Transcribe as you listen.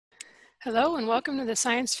Hello and welcome to the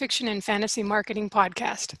Science Fiction and Fantasy Marketing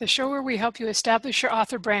Podcast, the show where we help you establish your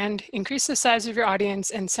author brand, increase the size of your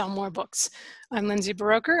audience, and sell more books. I'm Lindsay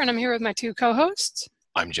Baroker, and I'm here with my two co-hosts.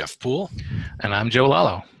 I'm Jeff Poole. And I'm Joe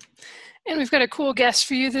Lalo. And we've got a cool guest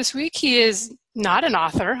for you this week. He is not an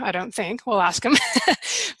author, I don't think. We'll ask him.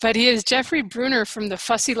 But he is Jeffrey Bruner from the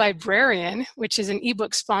Fussy Librarian, which is an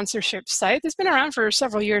ebook sponsorship site that's been around for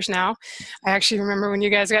several years now. I actually remember when you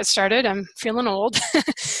guys got started. I'm feeling old.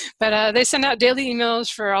 But they send out daily emails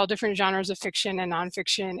for all different genres of fiction and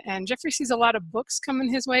nonfiction. And Jeffrey sees a lot of books coming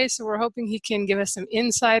his way, so we're hoping he can give us some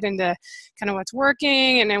insight into kind of what's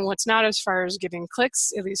working and then what's not as far as getting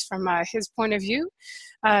clicks, at least from his point of view.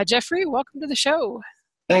 Jeffrey, welcome to the show.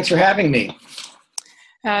 Thanks for having me.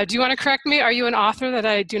 Do you want to correct me? Are you an author that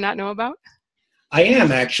I do not know about? I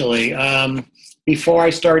am, actually. Before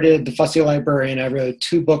I started the Fussy Librarian, I wrote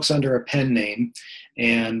 2 books under a pen name,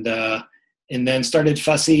 and then started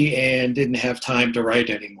Fussy and didn't have time to write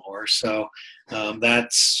anymore. So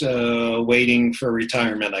that's waiting for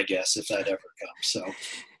retirement, I guess, if that ever comes. So.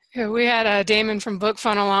 Yeah, we had Damon from Book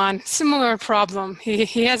Funnel on. Similar problem.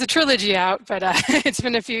 He has a trilogy out, but it's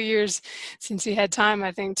been a few years since he had time,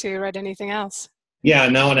 I think, to write anything else. Yeah,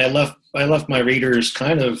 no, and I left my readers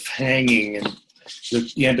kind of hanging at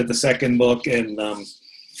the end of the second book, and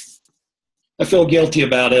I feel guilty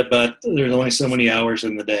about it, but there's only so many hours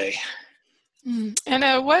in the day. And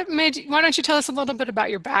why don't you tell us a little bit about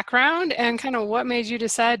your background and kind of what made you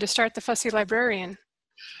decide to start the Fussy Librarian?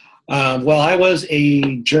 Well, I was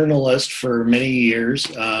a journalist for many years,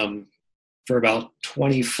 for about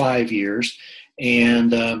 25 years.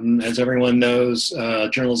 And as everyone knows,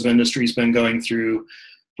 journalism industry has been going through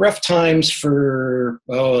rough times for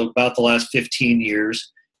about the last 15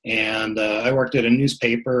 years. And I worked at a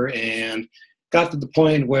newspaper and got to the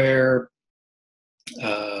point where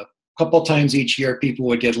a couple times each year people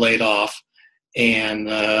would get laid off. And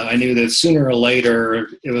I knew that sooner or later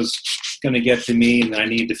it was going to get to me and I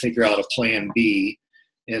needed to figure out a plan B.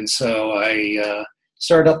 And so I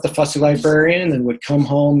started up the Fussy Librarian and would come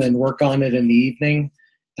home and work on it in the evening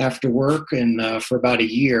after work and for about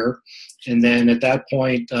a year. And then at that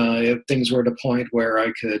point, things were at a point where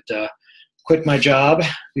I could quit my job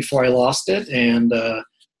before I lost it and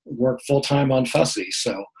work full-time on Fussy.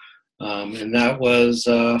 So, and that was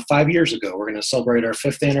 5 years ago. We're going to celebrate our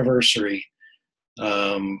 5th anniversary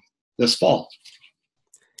this fall.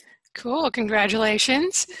 Cool,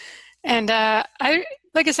 congratulations. And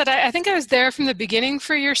like I said, I think I was there from the beginning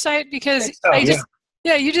for your site because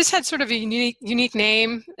you just had sort of a unique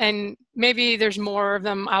name, and maybe there's more of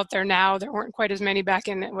them out there now. There weren't quite as many back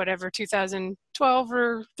in 2012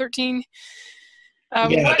 or 13.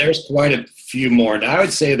 There's quite a few more. Now, I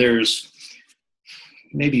would say there's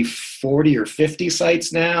maybe 40 or 50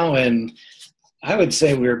 sites now, and I would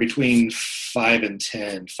say we were between 5 and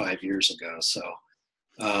 10 5 years ago. So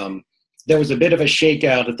there was a bit of a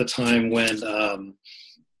shakeout at the time when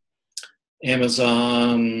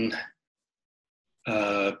Amazon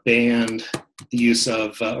banned the use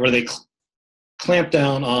of, or they clamped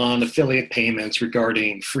down on affiliate payments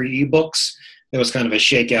regarding free ebooks. There was kind of a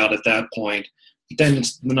shakeout at that point. Then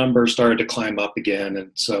the numbers started to climb up again,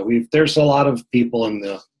 and so there's a lot of people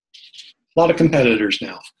a lot of competitors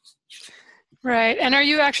now. Right. And are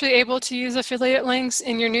you actually able to use affiliate links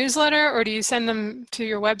in your newsletter, or do you send them to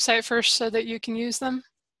your website first so that you can use them?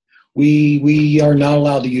 We are not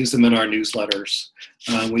allowed to use them in our newsletters.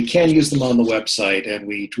 We can use them on the website, and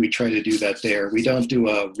we try to do that there. We don't do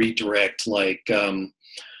a redirect like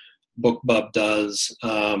BookBub does.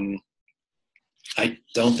 I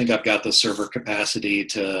don't think I've got the server capacity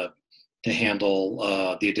to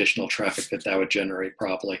handle the additional traffic that would generate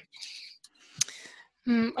probably.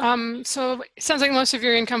 So it sounds like most of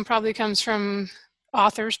your income probably comes from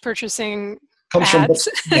authors purchasing ads. From books,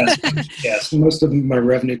 yes. Most of my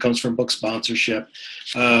revenue comes from book sponsorship.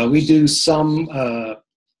 We do some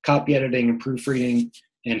copy editing and proofreading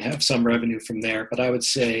and have some revenue from there, but I would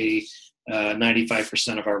say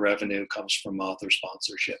 95% of our revenue comes from author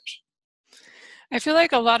sponsorships. I feel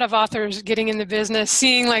like a lot of authors getting in the business,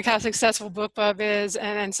 seeing like how successful BookBub is,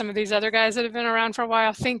 and some of these other guys that have been around for a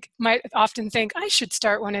while might often think I should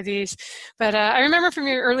start one of these. But I remember from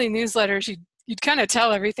your early newsletters, you'd kind of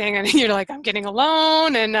tell everything, and you're like, I'm getting a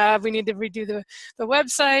loan, and we need to redo the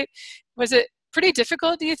website. Was it pretty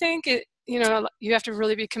difficult? Do you think you have to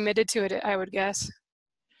really be committed to it? I would guess.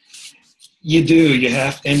 You do. You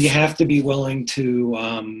have to be willing to.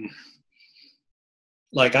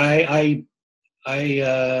 I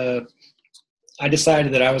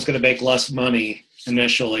decided that I was going to make less money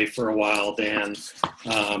initially for a while than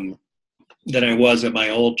I was at my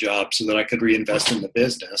old job so that I could reinvest in the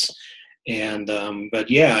business. And but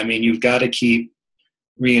yeah, I mean, you've got to keep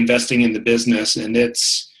reinvesting in the business, and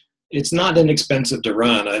it's not inexpensive to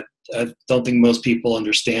run. I don't think most people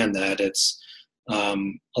understand that. It's a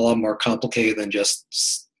lot more complicated than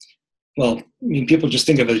just, well, I mean, people just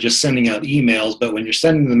think of it as just sending out emails, but when you're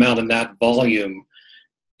sending them out in that volume,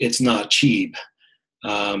 it's not cheap.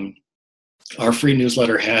 Our free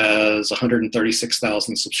newsletter has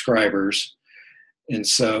 136,000 subscribers,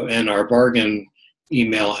 and our bargain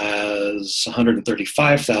email has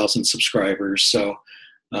 135,000 subscribers. So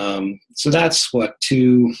that's what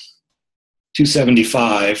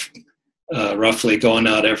 275 roughly going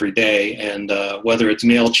out every day. And whether it's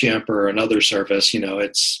MailChimp or another service,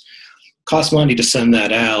 it's costs money to send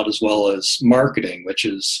that out, as well as marketing, which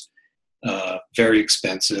is very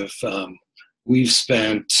expensive. We've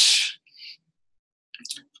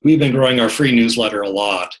been growing our free newsletter a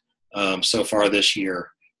lot so far this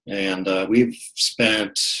year, and we've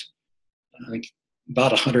spent, I think,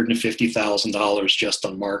 about $150,000 just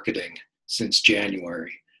on marketing since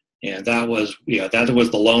January, and that was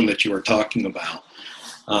the loan that you were talking about.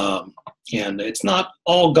 And it's not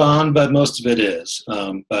all gone, but most of it is.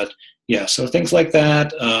 But yeah, so things like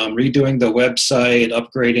that, redoing the website,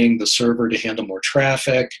 upgrading the server to handle more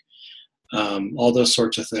traffic, all those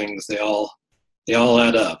sorts of things, they all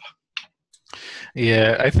add up.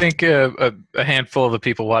 Yeah, I think a handful of the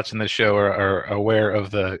people watching this show are aware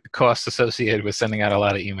of the costs associated with sending out a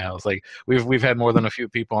lot of emails. Like we've had more than a few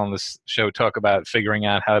people on this show talk about figuring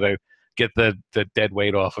out how to get the dead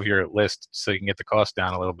weight off of your list so you can get the cost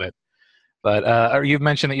down a little bit. But you've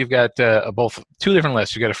mentioned that you've got both two different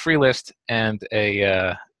lists. You've got a free list and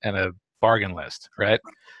a bargain list, right?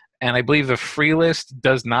 And I believe the free list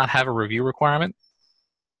does not have a review requirement.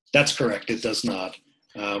 That's correct. It does not.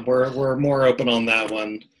 We're more open on that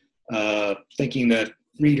one, thinking that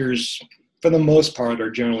readers, for the most part,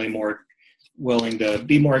 are generally more willing to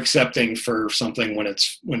be more accepting for something when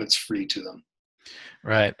it's free to them.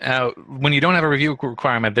 Right. Now, when you don't have a review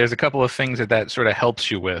requirement, there's a couple of things that sort of helps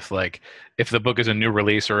you with, like if the book is a new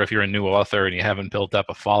release or if you're a new author and you haven't built up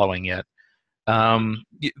a following yet. And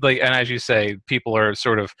as you say, people are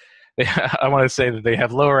sort of, I want to say that they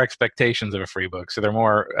have lower expectations of a free book, so they're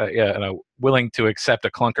more willing to accept a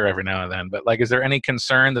clunker every now and then. But is there any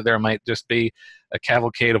concern that there might just be a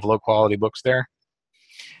cavalcade of low quality books there?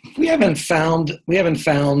 We haven't found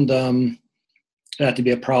that to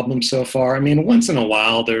be a problem so far. I mean, once in a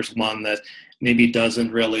while, there's one that maybe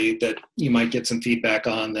doesn't really, that you might get some feedback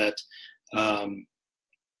on that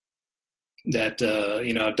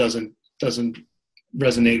doesn't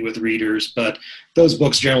resonate with readers, but those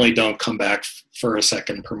books generally don't come back for a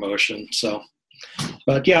second promotion. So,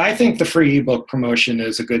 but yeah, I think the free ebook promotion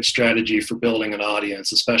is a good strategy for building an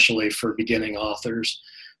audience, especially for beginning authors.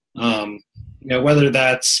 Whether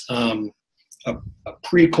that's a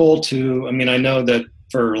prequel to, I mean, I know that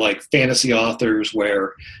for fantasy authors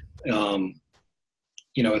where,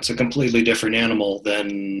 it's a completely different animal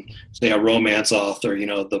than, say, a romance author.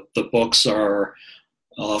 The books are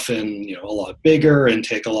often a lot bigger and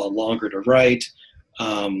take a lot longer to write,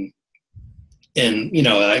 and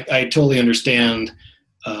I totally understand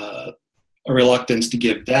a reluctance to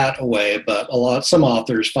give that away, but some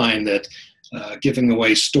authors find that giving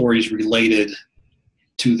away stories related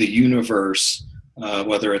to the universe,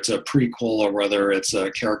 whether it's a prequel or whether it's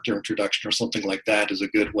a character introduction or something like that, is a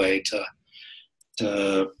good way to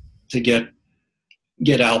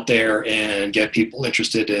get out there and get people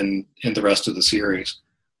interested in the rest of the series.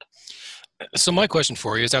 So my question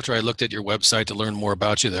for you is, after I looked at your website to learn more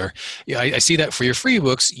about you there, I see that for your free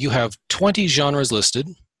books, you have 20 genres listed,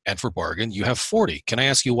 and for bargain, you have 40. Can I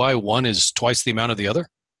ask you why one is twice the amount of the other?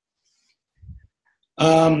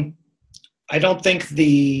 I don't think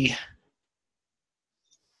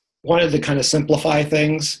wanted to kind of simplify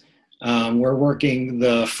things.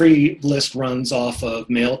 The free list runs off of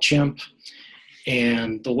MailChimp,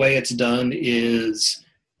 and the way it's done is,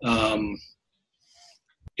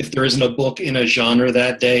 if there isn't a book in a genre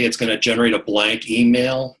that day, it's going to generate a blank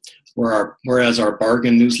email, whereas our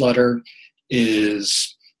bargain newsletter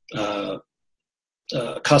is a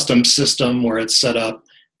custom system where it's set up,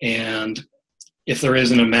 and if there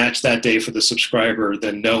isn't a match that day for the subscriber,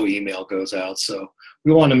 then no email goes out. So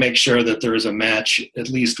we want to make sure that there is a match, at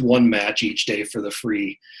least one match each day for the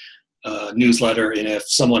free newsletter. And if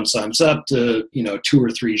someone signs up to 2 or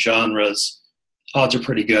 3 genres, odds are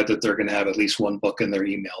pretty good that they're going to have at least one book in their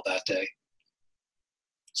email that day.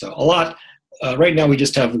 So a lot. Right now we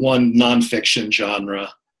just have one nonfiction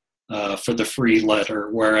genre for the free letter,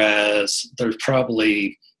 whereas there's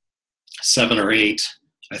probably 7 or 8,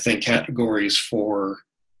 I think, categories for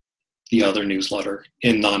the other newsletter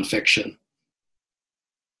in nonfiction.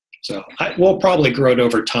 So we'll probably grow it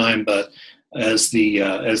over time, but as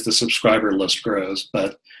the subscriber list grows.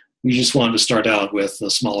 But we just wanted to start out with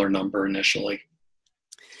a smaller number initially.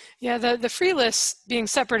 Yeah, the free list being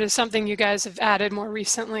separate is something you guys have added more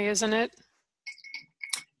recently, isn't it?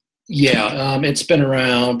 Yeah, it's been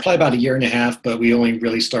around probably about a year and a half, but we only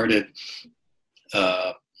really started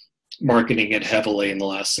marketing it heavily in the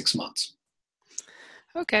last 6 months.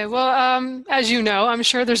 Okay, well, as you know, I'm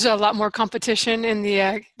sure there's a lot more competition in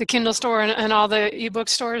the Kindle store and all the ebook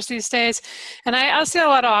stores these days. And I see a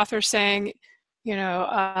lot of authors saying, you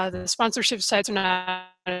know, the sponsorship sites are not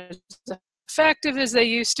as effective as they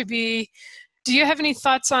used to be. Do you have any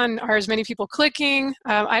thoughts on, are as many people clicking?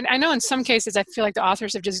 I know in some cases I feel like the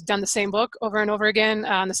authors have just done the same book over and over again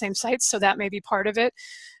on the same sites, so that may be part of it.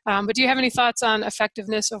 But do you have any thoughts on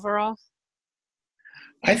effectiveness overall?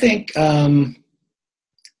 I think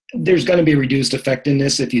there's going to be reduced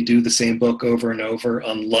effectiveness if you do the same book over and over,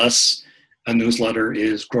 unless a newsletter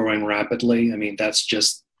is growing rapidly. I mean, that's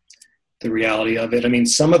just the reality of it. I mean,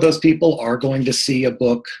 some of those people are going to see a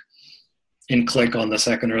book and click on the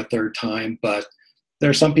second or third time, but there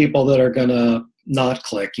are some people that are going to not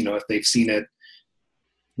click, you know, if they've seen it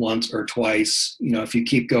once or twice. You know, if you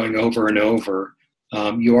keep going over and over,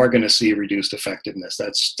 you are going to see reduced effectiveness.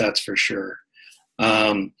 That's for sure.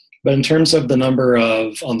 But in terms of the number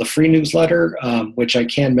on the free newsletter, which I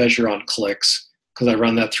can measure on clicks because I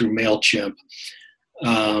run that through MailChimp,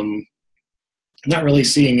 not really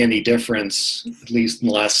seeing any difference, at least in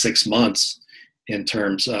the last 6 months, in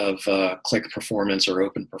terms of click performance or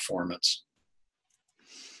open performance.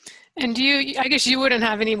 And I guess you wouldn't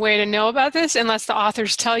have any way to know about this unless the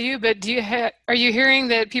authors tell you, but are you hearing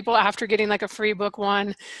that people after getting like a free book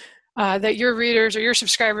one, that your readers or your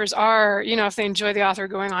subscribers are, you know, if they enjoy the author,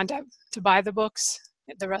 going on to buy the books,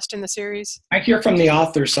 the rest in the series? I hear from the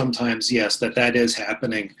authors sometimes, yes, that is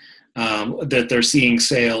happening, that they're seeing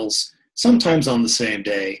sales sometimes on the same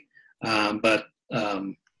day, but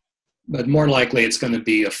more likely it's going to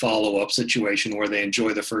be a follow-up situation where they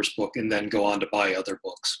enjoy the first book and then go on to buy other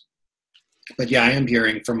books. But yeah, I am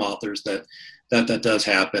hearing from authors that does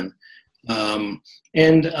happen.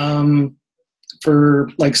 For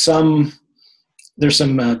like there's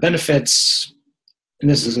some benefits, and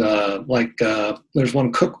this is there's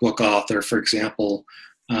one cookbook author, for example,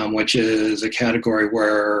 which is a category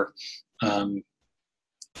where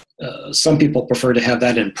some people prefer to have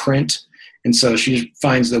that in print. And so she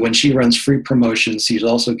finds that when she runs free promotions, she's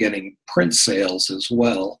also getting print sales as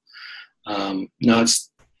well. Now it's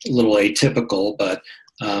a little atypical, but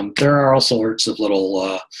there are all sorts of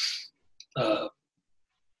little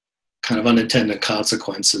kind of unintended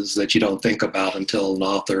consequences that you don't think about until an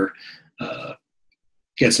author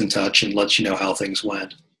gets in touch and lets you know how things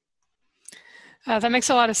went. That makes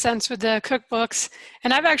a lot of sense with the cookbooks.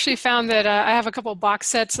 And I've actually found that I have a couple box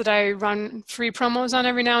sets that I run free promos on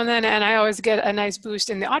every now and then, and I always get a nice boost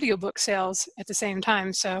in the audiobook sales at the same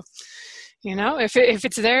time. So, you know, if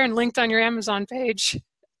it's there and linked on your Amazon page,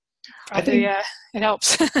 probably it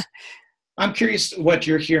helps. I'm curious what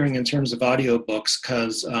you're hearing in terms of audiobooks,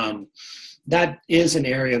 because that is an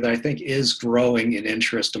area that I think is growing in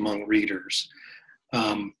interest among readers.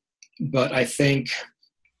 But I think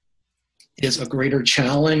is a greater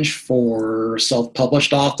challenge for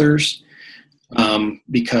self-published authors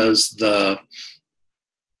because the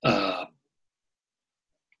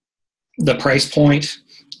price point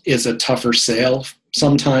is a tougher sale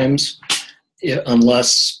sometimes,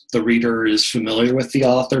 unless the reader is familiar with the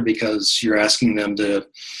author, because you're asking them to,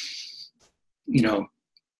 you know,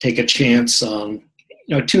 take a chance on,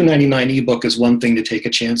 you know, $2.99 ebook is one thing to take a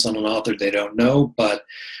chance on an author they don't know, but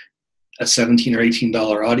a $17 or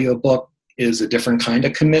 $18 audiobook is a different kind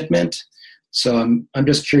of commitment. So I'm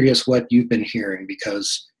just curious what you've been hearing,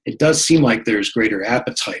 because it does seem like there's greater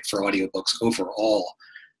appetite for audiobooks overall.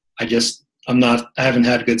 I haven't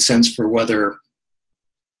had a good sense for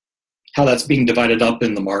how that's being divided up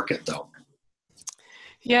in the market, though.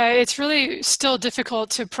 Yeah, it's really still difficult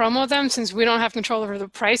to promo them since we don't have control over the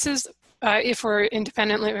prices if we're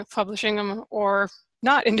independently publishing them or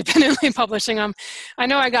not independently publishing them. I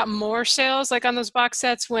know I got more sales like on those box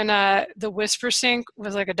sets when the Whisper Sync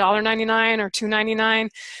was like $1.99 or $2.99.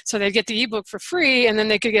 So they'd get the ebook for free, and then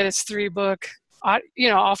they could get its 3-book, you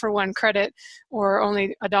know, all for one credit, or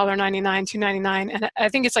only $1.99, $2.99, and I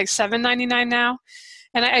think it's like $7.99 now.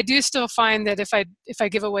 And I do still find that if I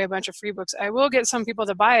give away a bunch of free books, I will get some people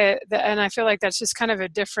to buy it, and I feel like that's just kind of a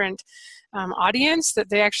different audience, that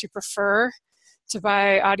they actually prefer to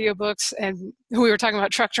buy audiobooks. And we were talking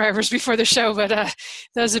about truck drivers before the show, but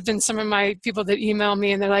those have been some of my people that email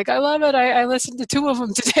me, and they're like, I love it. I listened to 2 of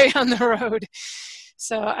them today on the road.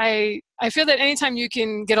 So I feel that anytime you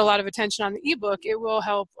can get a lot of attention on the ebook, it will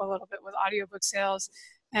help a little bit with audiobook sales.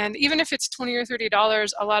 And even if it's $20 or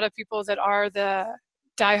 $30, a lot of people that are the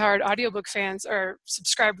diehard audiobook fans are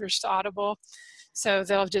subscribers to Audible. So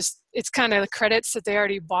they'll just, it's kind of the credits that they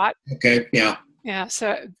already bought. Okay, yeah. Yeah,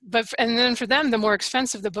 so, and then for them, the more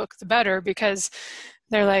expensive the book, the better, because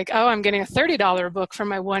they're like, oh, I'm getting a $30 book for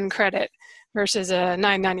my 1 credit versus a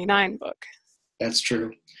 $9.99 book. That's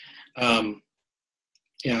true.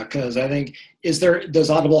 Yeah, because I think, does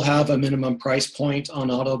Audible have a minimum price point on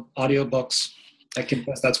audiobooks? I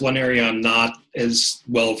confess that's one area I'm not as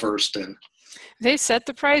well versed in. They set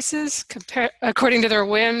the prices according to their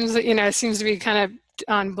whims. You know, it seems to be kind of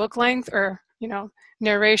on book length or, you know,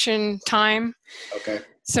 narration time. Okay.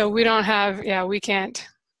 So we don't have, we can't,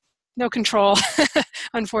 no control,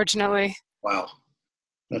 unfortunately. Wow.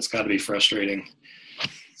 That's got to be frustrating.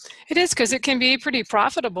 It is, because it can be pretty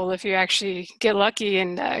profitable if you actually get lucky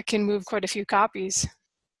and can move quite a few copies.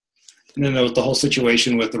 And then there was the whole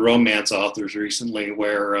situation with the romance authors recently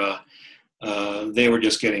where they were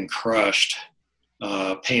just getting crushed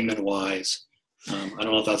payment-wise. I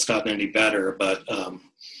don't know if that's gotten any better, but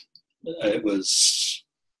it was,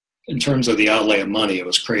 in terms of the outlay of money, it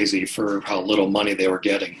was crazy for how little money they were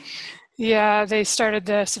getting. Yeah, they started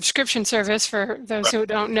the subscription service, for those who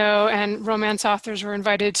don't know, and romance authors were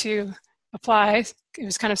invited to apply. It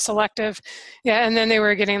was kind of selective. Yeah, and then they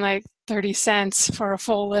were getting like 30 cents for a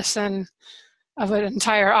full listen of an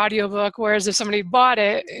entire audiobook, whereas if somebody bought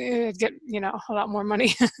it, it'd get, you know, a lot more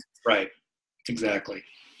money. Right, exactly.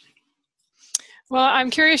 Well, I'm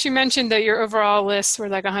curious, you mentioned that your overall lists were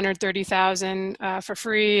like 130,000 for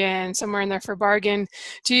free and somewhere in there for bargain.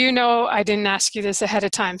 Do you know, I didn't ask you this ahead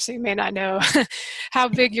of time, so you may not know, how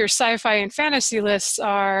big your sci-fi and fantasy lists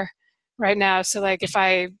are right now? So like if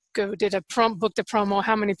I booked a promo,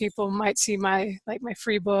 how many people might see my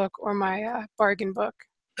free book or my bargain book?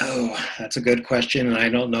 Oh, that's a good question, and I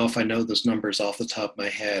don't know if I know those numbers off the top of my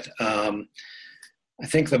head. I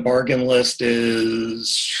think the bargain list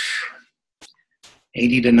is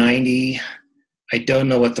 80 to 90. I don't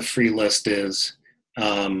know what the free list is,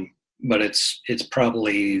 but it's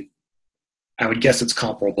probably, I would guess it's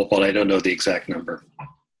comparable, but I don't know the exact number.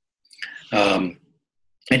 I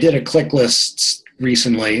did a click list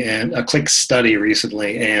recently and a click study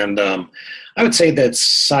recently, and I would say that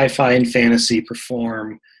sci-fi and fantasy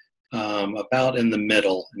perform about in the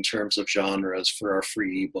middle in terms of genres for our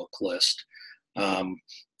free ebook list.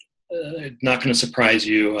 Not going to surprise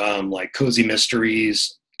you, like cozy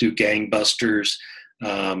mysteries do gangbusters,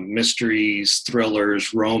 mysteries,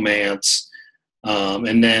 thrillers, romance,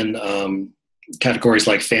 and then categories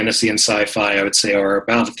like fantasy and sci-fi, I would say, are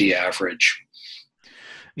about at the average.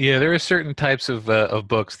 Yeah, there are certain types of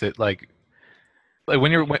books that like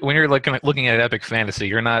when you're looking at epic fantasy,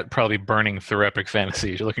 you're not probably burning through epic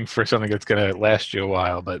fantasies. You're looking for something that's going to last you a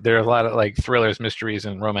while. But there are a lot of like thrillers, mysteries,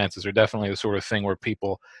 and romances are definitely the sort of thing where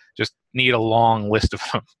people just need a long list of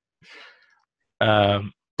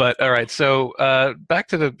them. But all right, so back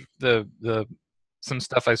to the some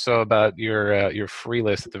stuff I saw about your free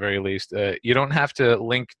list at the very least. You don't have to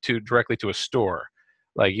link directly to a store.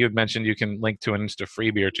 Like you had mentioned, you can link to an Insta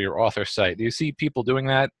freebie or to your author site. Do you see people doing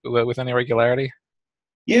that with any regularity?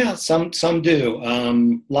 Yeah, some do.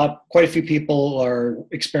 Quite a few people are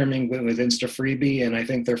experimenting with Insta freebie, and I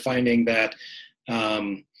think they're finding that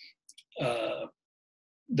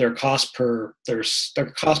their cost per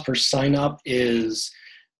sign up is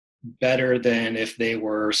better than if they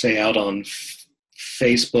were, say, out on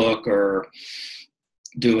Facebook or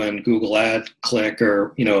doing Google ad click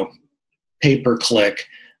or pay per click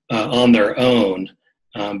on their own,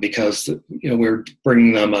 because we're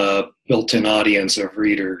bringing them a built-in audience of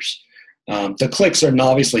readers. The clicks are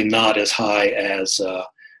obviously not as high as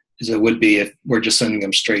it would be if we're just sending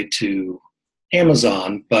them straight to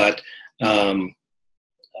Amazon, but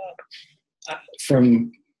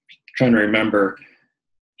from trying to remember,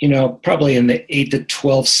 probably in the 8 to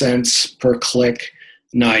 12 cents per click.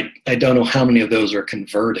 Now, I don't know how many of those are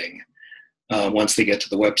converting. Once they get to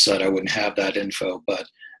the website, I wouldn't have that info, but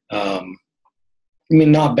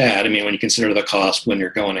not bad. When you consider the cost when you're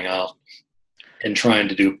going out and trying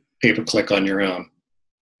to do pay-per-click on your own.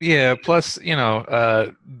 Yeah, plus,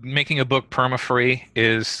 making a book perma-free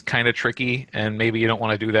is kind of tricky, and maybe you don't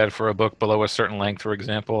want to do that for a book below a certain length, for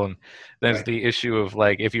example. And there's Right. the issue of,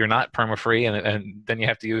 like, if you're not perma-free, and then you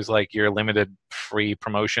have to use, like, your limited free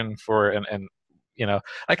promotion for, and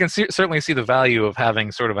I can certainly see the value of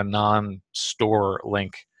having sort of a non-store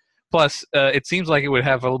link. Plus, it seems like it would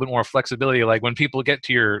have a little bit more flexibility. Like when people get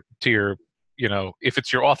to your if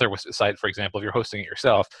it's your author site, for example, if you're hosting it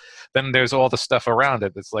yourself, then there's all the stuff around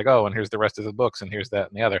it that's like, oh, and here's the rest of the books, and here's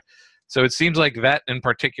that and the other. So it seems like that in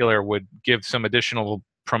particular would give some additional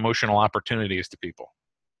promotional opportunities to people.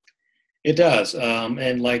 It does.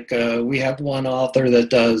 And like we have one author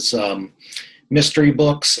that does mystery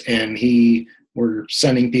books, and we're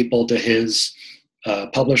sending people to his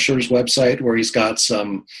publisher's website where he's got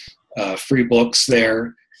some free books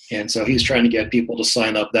there. And so he's trying to get people to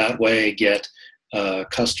sign up that way, get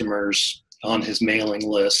customers on his mailing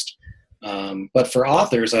list. But for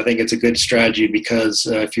authors, I think it's a good strategy because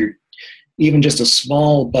if you're even just a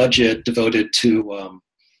small budget devoted to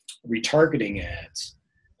retargeting ads,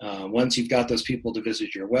 once you've got those people to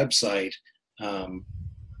visit your website, as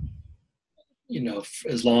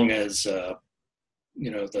long as the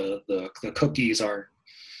cookies aren't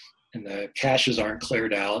and the caches aren't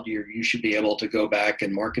cleared out, you should be able to go back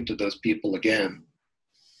and market to those people again.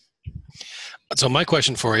 So my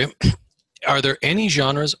question for you, are there any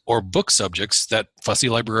genres or book subjects that Fussy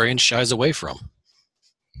Librarian shies away from?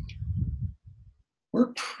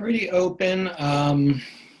 We're pretty open.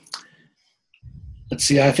 Let's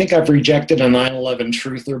see, I think I've rejected a 9/11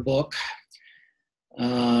 truther book.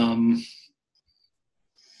 And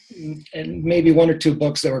maybe one or two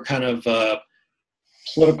books that were kind of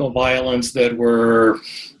political violence, that were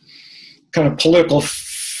kind of political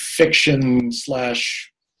fiction / I'm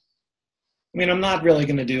not really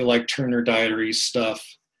going to do like Turner Diaries stuff.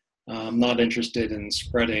 I'm not interested in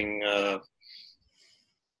spreading,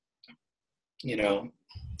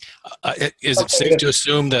 Is it safe to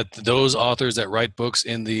assume that those authors that write books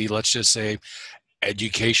in the, let's just say,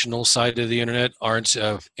 educational side of the internet aren't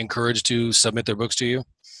encouraged to submit their books to you?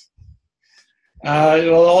 Well, it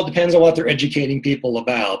all depends on what they're educating people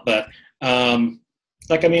about. But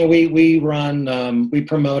we run, we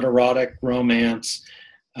promote erotic romance.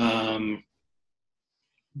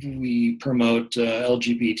 We promote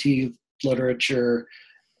LGBT literature.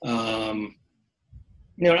 And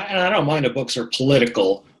I don't mind if books are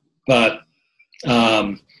political, but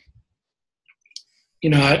I'm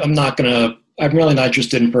really not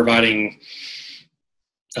interested in providing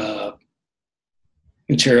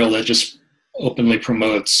material that just openly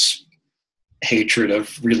promotes hatred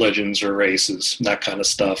of religions or races, that kind of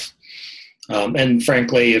stuff. And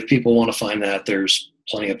frankly, if people want to find that, there's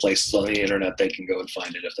plenty of places on the internet they can go and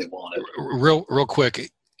find it if they want it. Real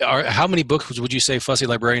quick, how many books would you say Fussy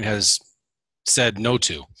Librarian has said no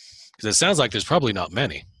to? Because it sounds like there's probably not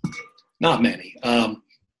many. Not many.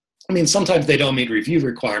 Sometimes they don't meet review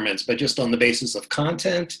requirements, but just on the basis of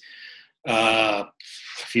content,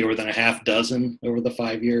 fewer than a half dozen over the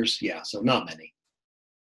 5 years. Yeah, so not many.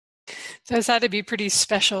 Those had to be pretty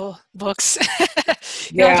special books.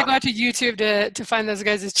 You have to go out to YouTube to find those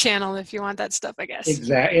guys' channel if you want that stuff, I guess.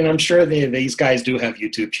 Exactly, and I'm sure these guys do have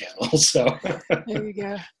YouTube channels. So there you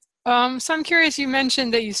go. So I'm curious, you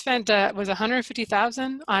mentioned that you spent, was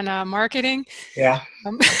 $150,000 on marketing. Yeah.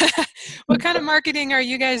 What kind of marketing are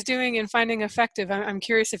you guys doing and finding effective? I'm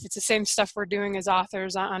curious if it's the same stuff we're doing as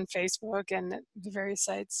authors on Facebook and the various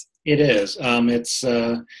sites. It is. It's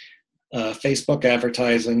Facebook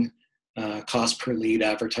advertising, cost per lead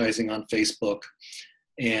advertising on Facebook,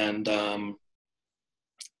 and a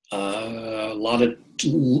lot of,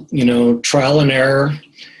 trial and error.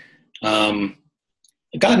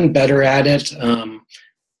 Gotten better at it.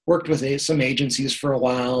 Worked with some agencies for a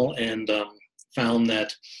while and found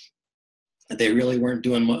that they really weren't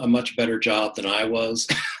doing a much better job than I was.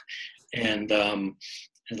 and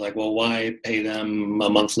like, well, why pay them a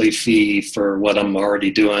monthly fee for what I'm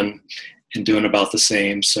already doing and doing about the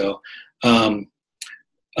same? So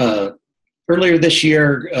earlier this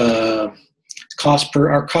year, our cost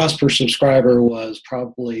per subscriber was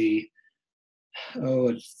probably,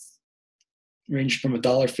 it ranged from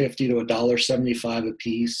 $1.50 to $1.75 a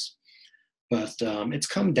piece, but it's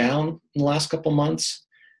come down in the last couple months.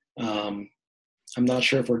 I'm not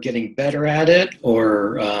sure if we're getting better at it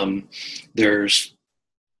or there's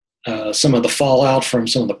some of the fallout from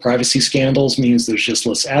some of the privacy scandals means there's just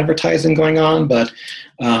less advertising going on, but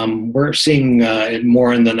we're seeing it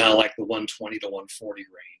more in the now like the 120 to 140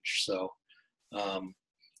 range. So,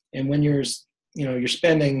 and when you're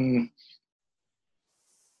spending,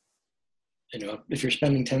 if you're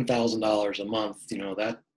spending $10,000 a month,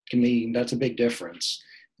 that's a big difference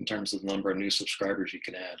in terms of the number of new subscribers you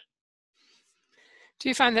can add. Do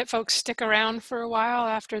you find that folks stick around for a while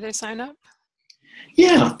after they sign up?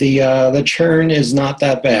 Yeah, the churn is not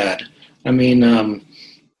that bad.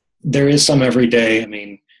 there is some every day. I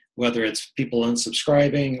mean, whether it's people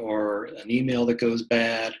unsubscribing or an email that goes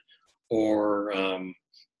bad, or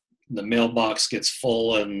the mailbox gets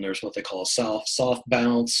full and there's what they call a soft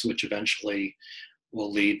bounce, which eventually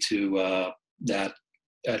will lead to that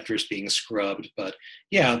address being scrubbed. But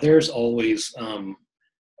yeah, there's always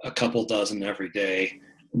a couple dozen every day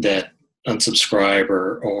that unsubscribe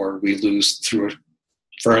or we lose through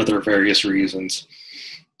for other various reasons.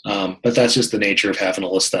 But that's just the nature of having a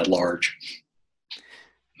list that large.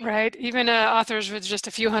 Right. Even authors with just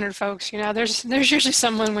a few hundred folks, you know, there's usually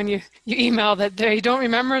someone when you email that they don't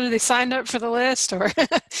remember they signed up for the list, or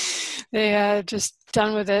they just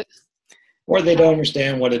done with it. Or they don't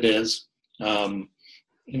understand what it is. You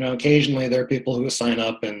know, occasionally there are people who sign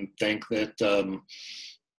up and think that,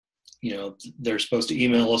 you know, they're supposed to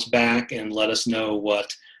email us back and let us know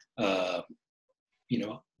what, you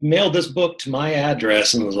know, mail this book to my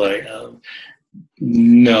address. And it was like,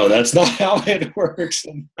 no, that's not how it works.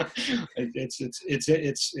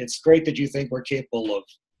 It's great that you think we're capable of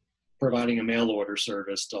providing a mail order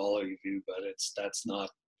service to all of you, but that's not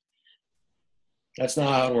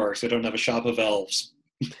how it works. I don't have a shop of elves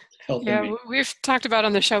helping me. We've talked about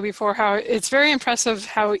on the show before how it's very impressive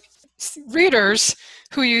how readers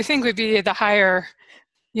who you think would be the higher,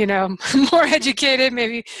 you know, more educated,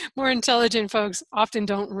 maybe more intelligent folks often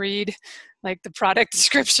don't read like the product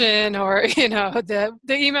description or, you know, the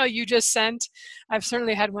email you just sent. I've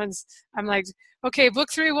certainly had ones, I'm like, okay,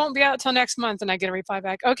 book 3 won't be out till next month. And I get a reply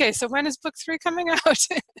back, okay, so when is book 3 coming out?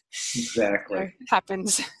 Exactly. It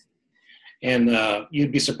happens. And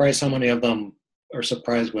you'd be surprised how many of them are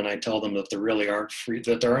surprised when I tell them that there really aren't free,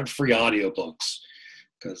 that there aren't free audiobooks,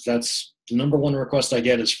 because that's the number one request I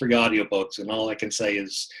get is free audiobooks. And all I can say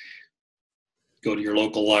is go to your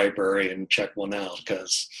local library and check one out,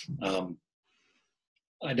 because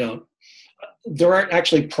there aren't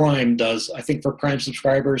actually Prime does. I think for Prime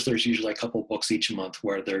subscribers, there's usually a couple books each month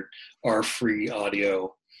where there are free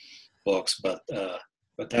audio books, but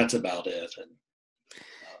that's about it. And,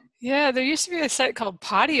 yeah, there used to be a site called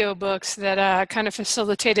Podio Books that kind of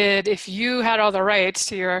facilitated, if you had all the rights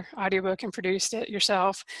to your audiobook and produced it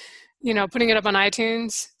yourself, you know, putting it up on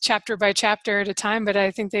iTunes chapter by chapter at a time, but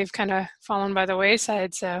I think they've kind of fallen by the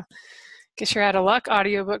wayside. So guess you're out of luck,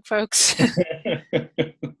 audiobook folks.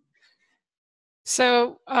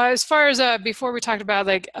 So as far as before we talked about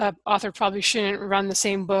like an author probably shouldn't run the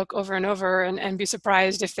same book over and over and be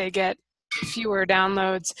surprised if they get fewer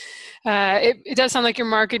downloads. It does sound like you're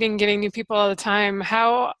marketing, getting new people all the time.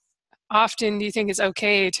 How often do you think it's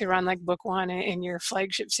okay to run like book 1 in your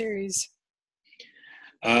flagship series?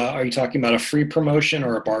 Are you talking about a free promotion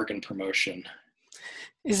or a bargain promotion?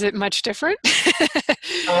 Is it much different?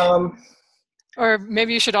 Or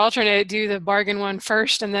maybe you should alternate, do the bargain one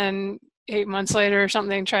first and then 8 months later or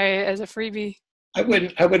something, try it as a freebie. I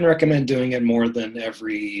wouldn't recommend doing it more than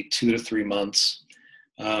every 2 to 3 months.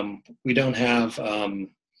 We don't have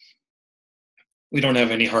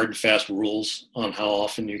any hard and fast rules on how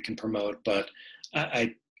often you can promote, but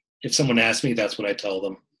if someone asks me, that's what I tell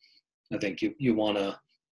them. I think you want to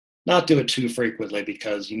not do it too frequently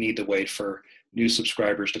because you need to wait for new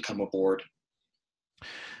subscribers to come aboard.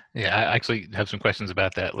 Yeah, I actually have some questions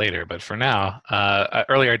about that later, but for now,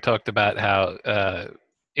 earlier I talked about how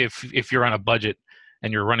if you're on a budget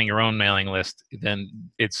and you're running your own mailing list, then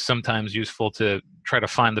it's sometimes useful to try to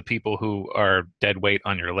find the people who are dead weight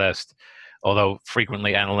on your list, although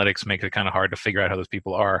frequently analytics make it kind of hard to figure out how those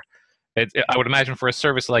people are. I would imagine for a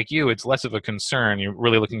service like you, it's less of a concern. You're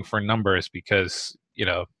really looking for numbers because, you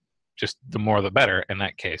know, just the more the better in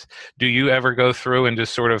that case. Do you ever go through and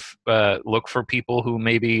just sort of look for people who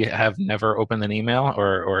maybe have never opened an email,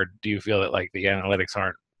 or do you feel that like the analytics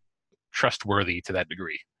aren't trustworthy to that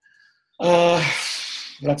degree?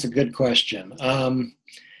 That's a good question.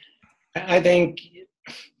 I think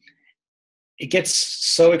it gets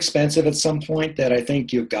so expensive at some point that I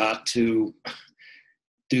think you've got to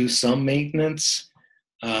do some maintenance.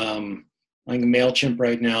 Like MailChimp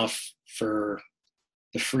right now for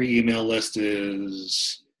the free email list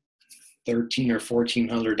is $1,300 or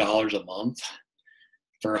 $1,400 a month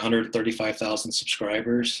for 135,000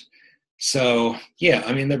 subscribers. So yeah,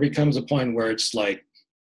 I mean, there becomes a point where it's like,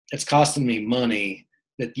 it's costing me money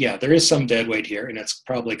that, yeah, there is some dead weight here and it's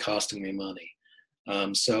probably costing me money.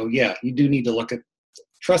 So yeah, you do need to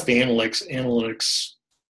trust the analytics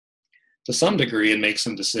to some degree and make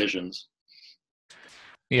some decisions.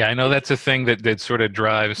 Yeah, I know that's a thing that sort of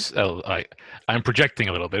drives, I'm projecting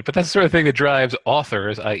a little bit, but that's the sort of thing that drives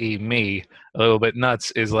authors, i.e. me, a little bit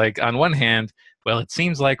nuts, is like, on one hand, well, it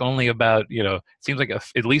seems like only about, it seems like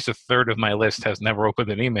at least a third of my list has never opened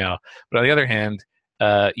an email. But on the other hand,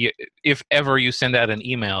 if ever you send out an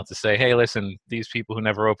email to say, hey, listen, these people who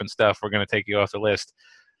never open stuff, we're going to take you off the list.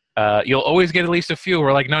 You'll always get at least a few who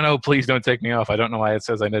are like, no, please don't take me off. I don't know why it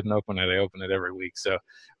says I didn't open it. I open it every week. So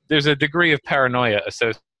there's a degree of paranoia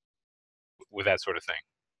associated with that sort of thing.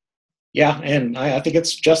 Yeah, and I think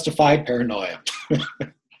it's justified paranoia.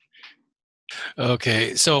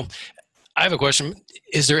 Okay, so I have a question.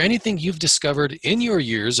 Is there anything you've discovered in your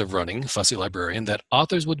years of running Fussy Librarian that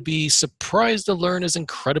authors would be surprised to learn is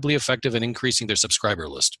incredibly effective in increasing their subscriber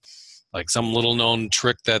list? Like some little known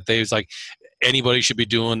trick that they've like anybody should be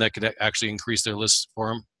doing that could actually increase their list for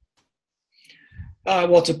them?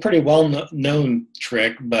 Well, it's a pretty well-known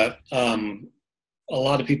trick, but a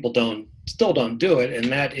lot of people still don't do it,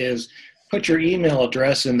 and that is put your email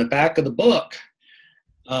address in the back of the book.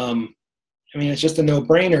 I mean, it's just a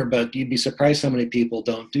no-brainer, but you'd be surprised how many people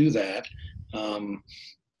don't do that.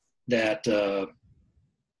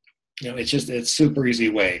 It's a super easy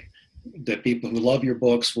way that people who love your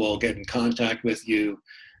books will get in contact with you,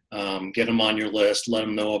 get them on your list, let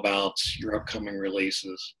them know about your upcoming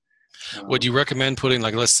releases. Would you recommend putting,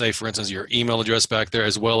 like, let's say, for instance, your email address back there,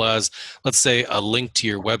 as well as, let's say, a link to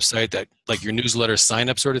your website, that like your newsletter sign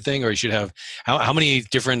up sort of thing? Or you should have, how many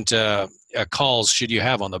different calls should you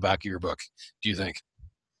have on the back of your book, do you think?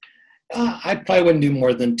 I probably wouldn't do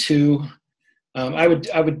more than 2. I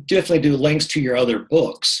would definitely do links to your other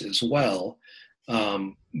books as well.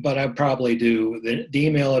 But I'd probably do the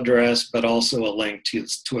email address, but also a link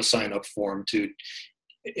to a sign up form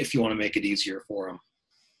if you want to make it easier for them.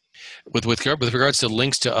 With regards to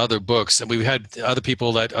links to other books, and we've had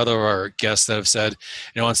other our guests that have said,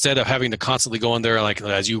 instead of having to constantly go in there, like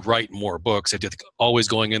as you write more books, always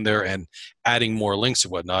going in there and adding more links or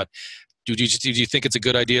whatnot. Do you think it's a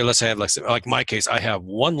good idea? Let's have, like my case, I have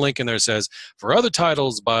one link in there that says, for other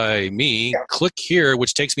titles by me, click here,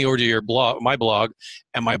 which takes me over to your blog, my blog,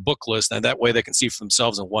 and my book list, and that way they can see for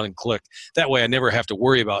themselves in one click. That way I never have to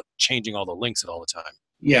worry about changing all the links all the time.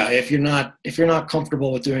 Yeah, if you're not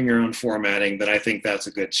comfortable with doing your own formatting, then I think that's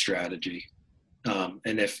a good strategy.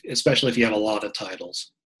 And especially if you have a lot of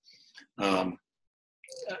titles. Or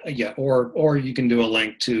you can do a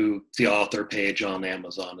link to the author page on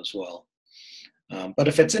Amazon as well. But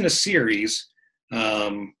if it's in a series,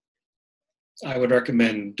 I would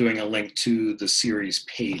recommend doing a link to the series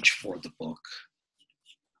page for the book,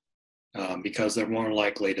 because they're more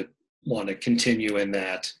likely to want to continue in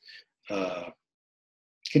that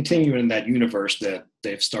universe that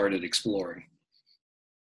they've started exploring.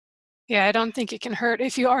 Yeah, I don't think it can hurt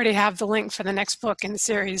if you already have the link for the next book in the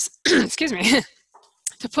series. Excuse me.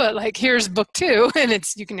 To put, like, here's book 2, and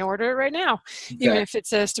you can order it right now, even if it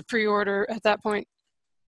says to pre-order at that point.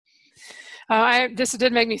 This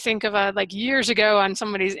did make me think of like years ago on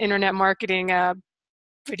somebody's internet marketing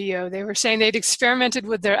video. They were saying they'd experimented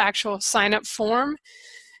with their actual sign-up form,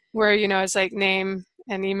 where it's like name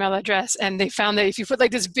and email address, and they found that if you put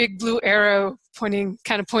like this big blue arrow pointing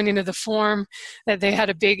to the form, that they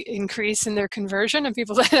had a big increase in their conversion and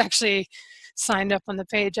people that actually signed up on the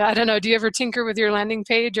page. I don't know, do you ever tinker with your landing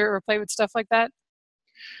page or play with stuff like that?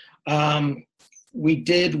 We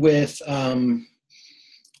did with one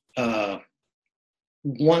of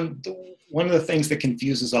the things that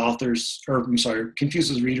confuses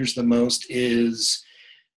readers the most is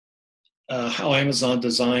how Amazon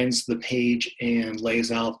designs the page and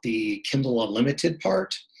lays out the Kindle Unlimited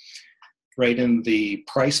part right in the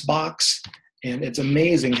price box. And it's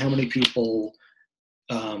amazing how many people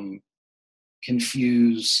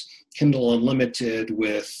confuse Kindle Unlimited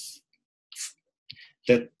with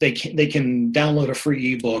that they can download a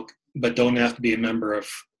free ebook but don't have to be a member of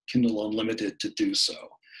Kindle Unlimited to do so.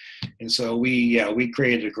 And so we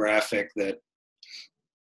created a graphic that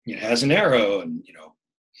has an arrow and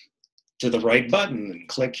to the right button and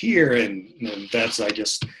click here, and I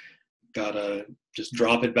just gotta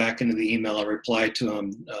drop it back into the email and reply to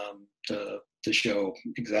them to show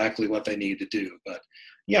exactly what they need to do. But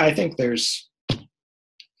yeah, I think there's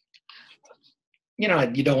you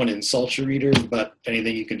don't want to insult your readers, but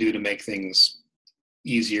anything you can do to make things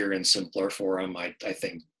easier and simpler for them, I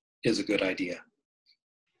think is a good idea.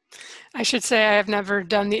 I should say I have never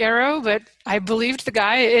done the arrow, but I believed the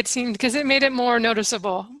guy. It seemed, because it made it more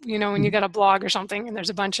noticeable, when you got a blog or something and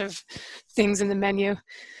there's a bunch of things in the menu.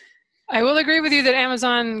 I will agree with you that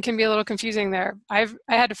Amazon can be a little confusing there. I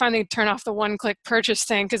had to finally turn off the one-click purchase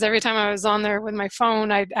thing, because every time I was on there with my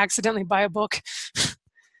phone, I'd accidentally buy a book.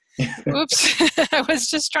 Oops. I was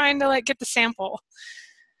just trying to get the sample.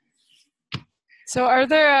 So are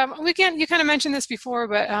there, you kind of mentioned this before,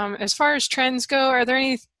 but as far as trends go, are there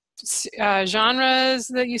any genres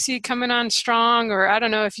that you see coming on strong, or I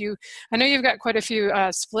don't know if I know you've got quite a few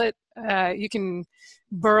split. You can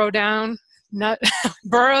burrow down, not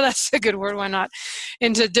burrow. That's a good word. Why not?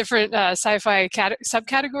 Into different sci-fi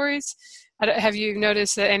subcategories. Have you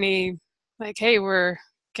noticed that any, like, hey, we're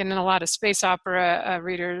getting a lot of space opera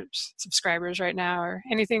readers, subscribers right now, or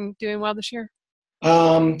anything doing well this year?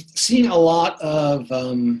 Seeing a lot of,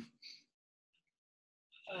 I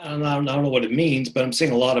don't know what it means, but I'm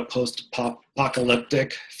seeing a lot of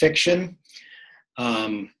post-apocalyptic fiction,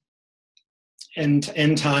 and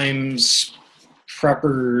end times,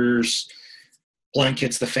 preppers,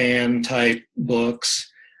 blankets the fan type books.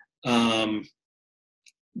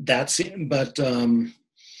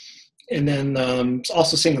 And then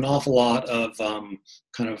also seeing an awful lot of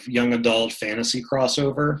kind of young adult fantasy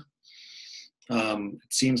crossover. It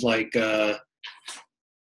seems like kind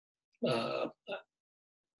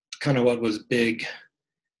of what was big,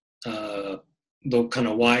 the kind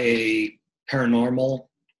of YA paranormal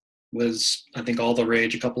was, I think, all the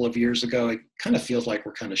rage a couple of years ago. It kind of feels like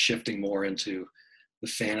we're kind of shifting more into the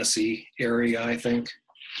fantasy area, I think,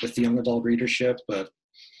 with the young adult readership. But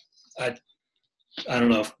I don't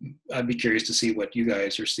know. I'd be curious to see what you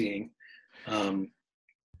guys are seeing.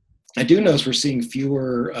 I do notice we're seeing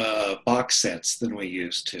fewer box sets than we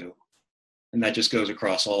used to, and that just goes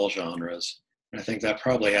across all genres. And I think that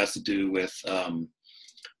probably has to do with,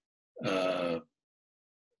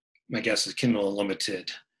 my guess is Kindle Unlimited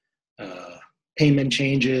payment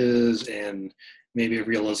changes, and maybe a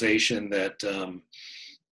realization that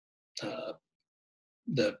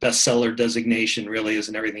the bestseller designation really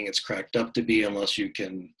isn't everything it's cracked up to be, unless you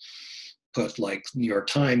can put like New York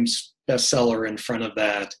Times bestseller in front of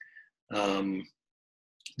that,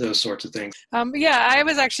 those sorts of things. Yeah, I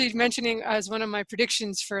was actually mentioning as one of my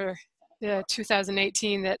predictions for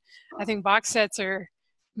 2018 that I think box sets are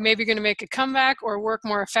maybe going to make a comeback or work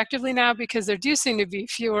more effectively now, because there do seem to be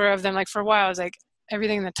fewer of them. Like for a while, it was like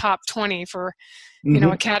everything in the top 20 for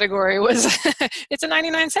a category was it's a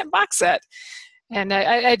 99-cent box set. And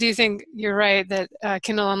I do think you're right that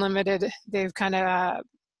Kindle Unlimited, they've kind of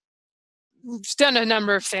done a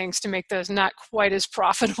number of things to make those not quite as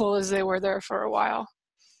profitable as they were there for a while.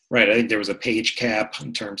 Right. I think there was a page cap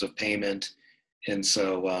in terms of payment. And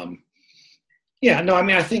so,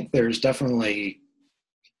 I think there's definitely,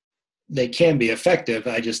 they can be effective.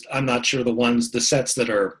 I'm not sure the sets that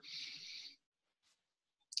are,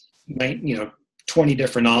 20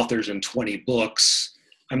 different authors and 20 books,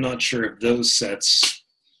 I'm not sure if those sets,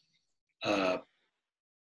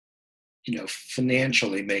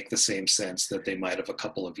 financially make the same sense that they might have a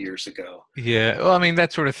couple of years ago. Yeah, well, I mean,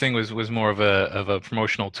 that sort of thing was more of a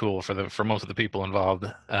promotional tool for most of the people involved.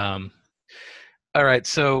 All right,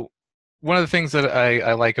 so one of the things that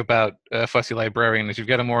I like about Fussy Librarian is you've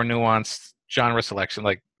got a more nuanced genre selection,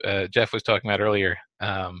 like Jeff was talking about earlier.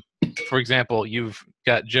 For example, you've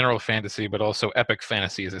got general fantasy, but also epic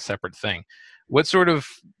fantasy is a separate thing. What sort of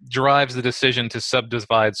drives the decision to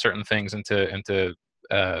subdivide certain things into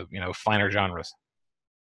finer genres?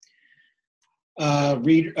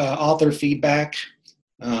 Author feedback.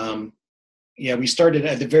 We started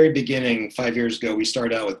at the very beginning 5 years ago. We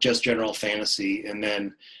started out with just general fantasy, and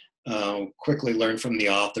then quickly learned from the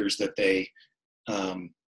authors that they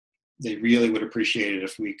really would appreciate it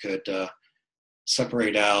if we could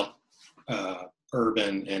separate out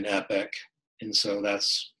urban and epic, and so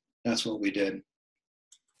that's what we did.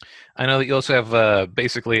 I know that you also have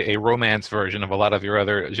basically a romance version of a lot of your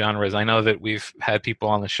other genres. I know that we've had people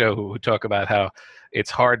on the show who talk about how it's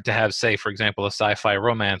hard to have, say, for example, a sci-fi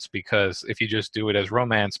romance, because if you just do it as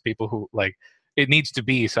romance, people who like it needs to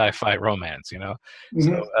be sci-fi romance, Mm-hmm.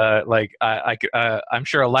 So, I'm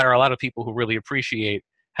sure there are a lot of people who really appreciate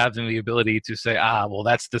having the ability to say, well,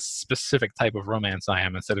 that's the specific type of romance I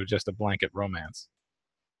am, instead of just a blanket romance.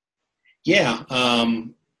 Yeah.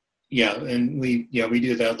 And we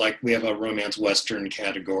do that. Like, we have a romance Western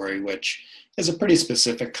category, which is a pretty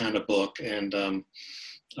specific kind of book. And,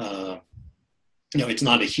 it's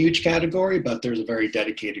not a huge category, but there's a very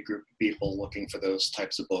dedicated group of people looking for those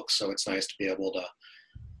types of books. So it's nice to be able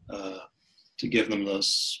to give them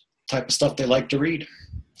those type of stuff they like to read.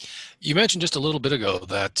 You mentioned just a little bit ago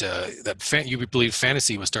that you believe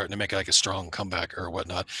fantasy was starting to make like a strong comeback or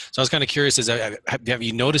whatnot. So I was kind of curious: have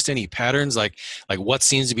you noticed any patterns, like what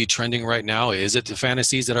seems to be trending right now? Is it the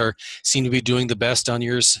fantasies that seem to be doing the best on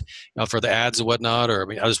yours for the ads and whatnot?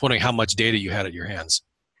 Or I was wondering how much data you had at your hands.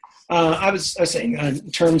 I was saying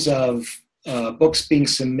in terms of books being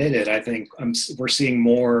submitted, I think we're seeing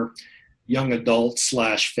more young adult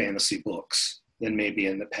 / fantasy books than maybe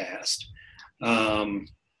in the past.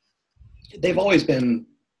 They've always been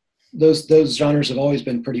those genres have always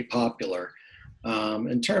been pretty popular.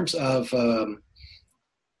 In terms of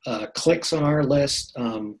clicks on our list,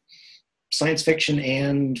 science fiction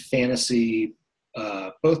and fantasy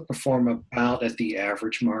both perform about at the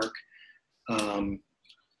average mark,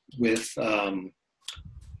 with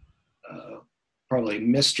probably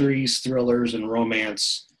mysteries, thrillers, and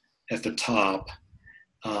romance at the top,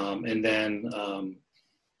 and then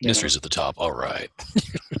Mysteries at the top. All right.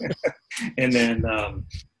 and then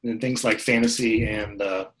things like fantasy and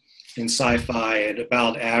sci-fi at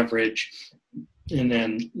about average, and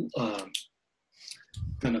then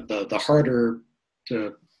kind of the harder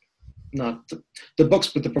to not the books,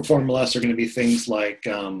 but the perform less are going to be things like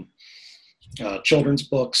children's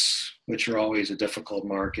books, which are always a difficult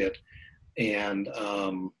market, and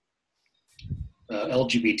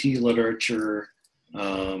LGBT literature,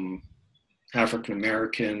 African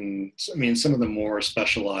American. I mean, some of the more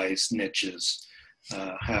specialized niches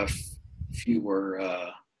have fewer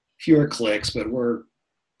clicks, but we're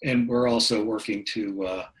also working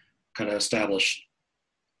to kind of establish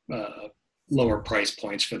lower price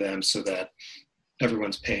points for them so that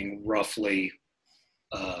everyone's paying roughly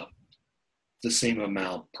the same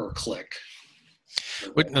amount per click.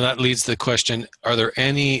 Now that leads to the question, are there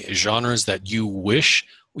any genres that you wish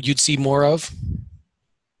you'd see more of?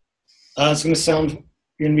 It's going to sound,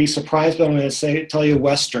 you're going to be surprised, but I'm going to tell you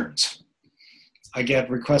Westerns. I get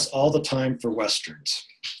requests all the time for Westerns.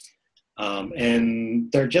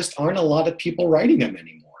 And there just aren't a lot of people writing them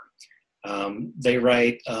anymore. They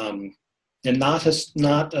write, and not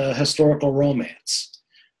historical romance.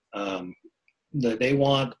 They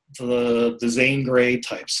want the Zane Grey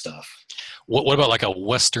type stuff. What about like a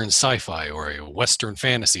Western sci-fi or a Western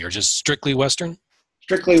fantasy, or just strictly Western?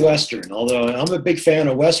 Strictly Western, although I'm a big fan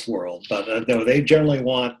of Westworld, but no, they generally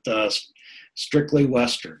want strictly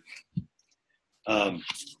Western.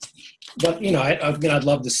 But you know, I'd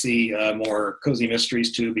love to see more cozy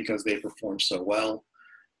mysteries too, because they perform so well.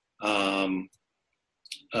 Oh,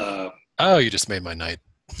 you just made my night.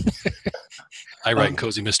 I write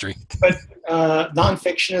cozy mystery. But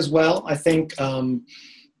nonfiction as well. I think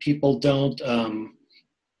people don't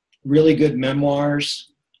really good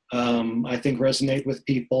memoirs. I think resonate with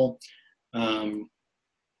people.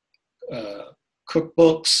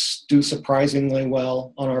 Cookbooks do surprisingly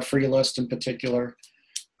well on our free list in particular.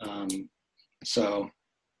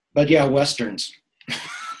 But yeah, Westerns.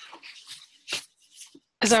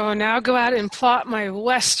 As I will now go out and plot my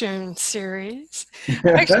Western series.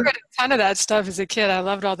 I actually read a ton of that stuff as a kid. I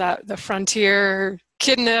loved all that, the frontier,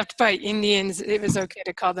 kidnapped by Indians. It was okay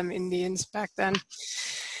to call them Indians back then.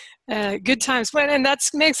 Good times. And that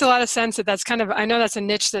makes a lot of sense that's kind of, I know that's a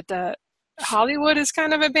niche that Hollywood is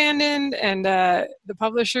kind of abandoned, and the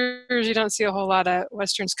publishers, you don't see a whole lot of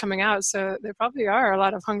Westerns coming out. So there probably are a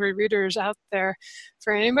lot of hungry readers out there.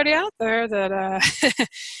 For anybody out there that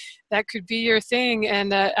that could be your thing.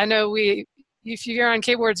 And I know if you're on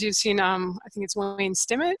K-Boards, you've seen, I think it's Wayne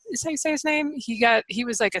Stimmett, is how you say his name? He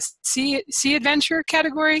was like a sea adventure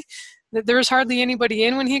category. There was hardly anybody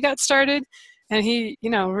in when he got started. And he,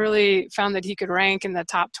 really found that he could rank in the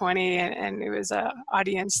top 20, and it was an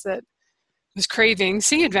audience that was craving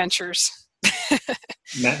sea adventures.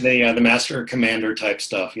 The Master Commander type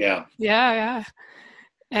stuff, yeah. Yeah.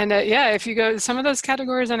 And if you go to some of those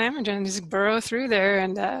categories on Amazon, just burrow through there,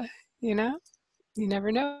 and you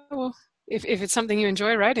never know if it's something you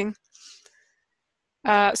enjoy writing.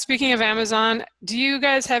 Speaking of Amazon, do you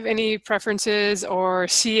guys have any preferences or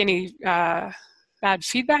see any bad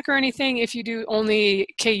feedback or anything if you do only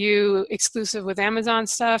KU exclusive with Amazon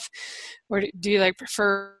stuff, or do you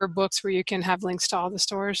prefer books where you can have links to all the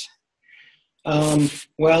stores?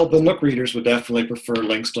 Well, the Nook readers would definitely prefer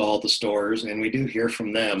links to all the stores, and we do hear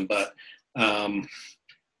from them, but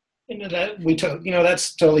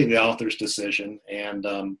that's totally the author's decision, and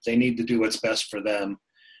they need to do what's best for them.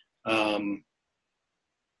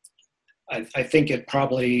 I think it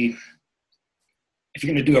probably, if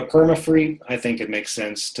you're going to do a perma-free, I think it makes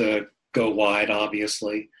sense to go wide,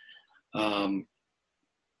 obviously. But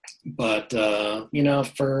I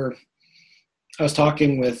was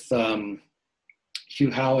talking with Hugh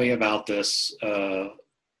Howey about this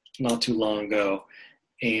not too long ago,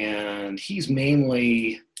 and he's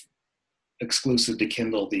mainly exclusive to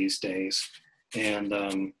Kindle these days. And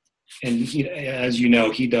as you know,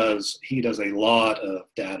 he does a lot of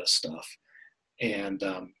data stuff. And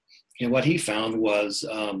what he found was,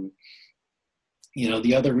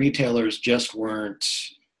 the other retailers just weren't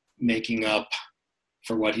making up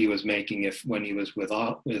for what he was making when he was with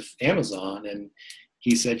Amazon. And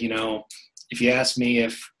he said, if you ask me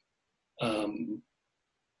if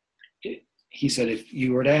he said, if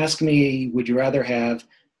you were to ask me, would you rather have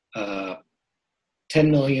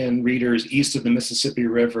 10 million readers east of the Mississippi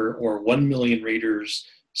River or 1 million readers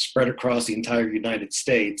spread across the entire United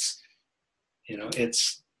States?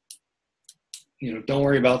 It's, don't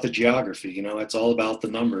worry about the geography. It's all about the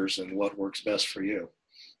numbers and what works best for you.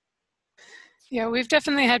 Yeah, we've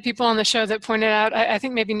definitely had people on the show that pointed out, I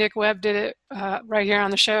think maybe Nick Webb did it right here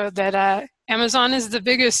on the show, that Amazon is the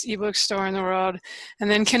biggest ebook store in the world, and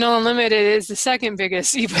then Kindle Unlimited is the second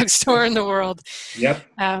biggest ebook store in the world. Yep.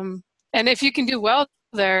 And if you can do well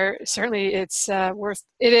there, certainly it's worth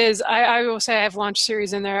it. Is I will say I have launch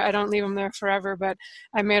series in there. I don't leave them there forever, but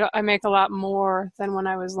I make a lot more than when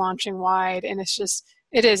I was launching wide, and it's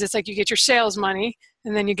like you get your sales money,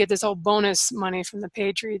 and then you get this whole bonus money from the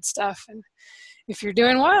page read stuff. And if you're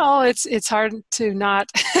doing well, it's hard to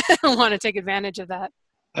not want to take advantage of that.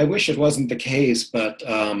 I wish it wasn't the case, but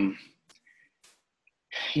at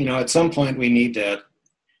some point we need to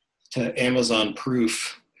Amazon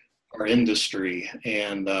proof our industry,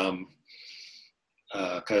 and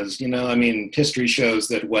because history shows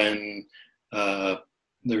that when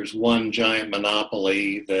there's one giant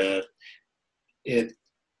monopoly, that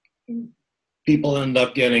people end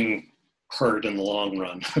up getting hurt in the long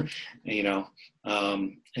run.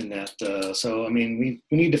 And that so we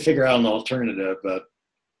need to figure out an alternative, but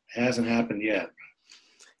it hasn't happened yet.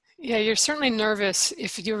 Yeah, you're certainly nervous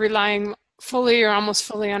if you're relying fully or almost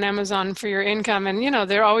fully on Amazon for your income. And,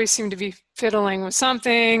 they always seem to be fiddling with some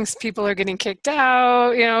things. People are getting kicked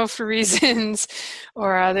out, for reasons,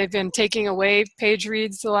 or they've been taking away page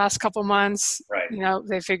reads the last couple months. Right.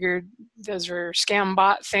 They figured those were scam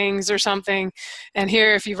bot things or something. And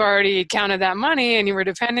here, if you've already counted that money and you were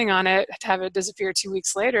depending on it, to have it disappear 2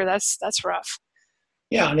 weeks later, that's rough.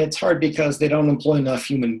 Yeah, and it's hard because they don't employ enough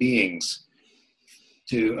human beings.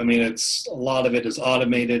 It's a lot of it is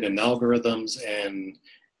automated and algorithms, and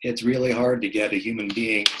it's really hard to get a human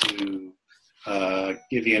being to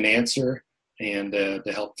give you an answer and to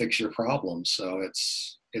help fix your problems. So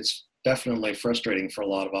it's definitely frustrating for a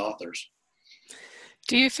lot of authors.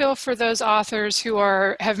 Do you feel for those authors who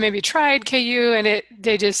have maybe tried KU and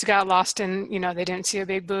they just got lost in, they didn't see a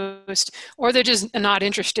big boost, or they're just not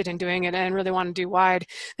interested in doing it and really want to do wide,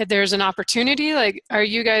 that there's an opportunity? Like, are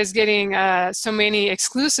you guys getting so many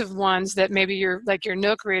exclusive ones that maybe your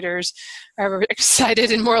Nook readers are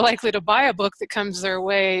excited and more likely to buy a book that comes their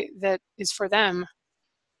way that is for them?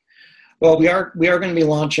 Well, we are going to be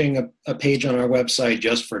launching a page on our website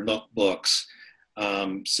just for Nook books,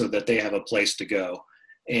 so that they have a place to go.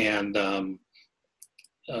 And that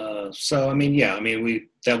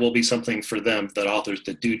will be something for them, that authors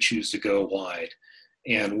that do choose to go wide,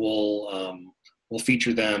 and we'll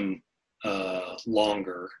feature them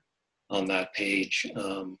longer on that page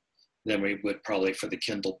than we would probably for the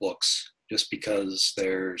Kindle books, just because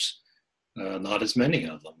there's not as many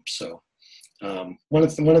of them. So one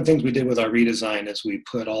of the things we did with our redesign is we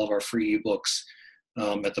put all of our free ebooks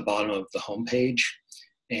at the bottom of the homepage,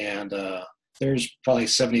 and there's probably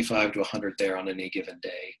 75 to 100 there on any given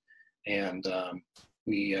day. And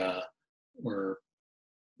we're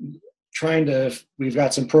we've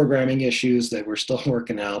got some programming issues that we're still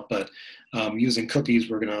working out, but using cookies,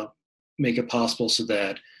 we're going to make it possible so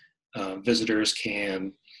that visitors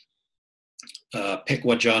can pick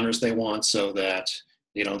what genres they want, so that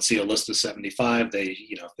they don't see a list of 75. They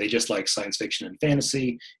just like science fiction and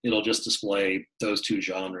fantasy, it'll just display those two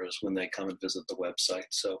genres when they come and visit the website.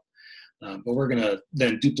 So, but we're going to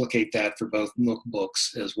then duplicate that for both Nook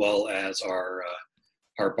books as well as our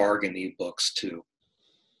bargain ebooks too.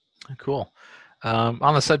 Cool.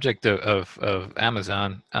 On the subject of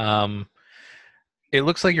Amazon, it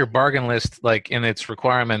looks like your bargain list, like in its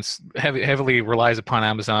requirements, heavily relies upon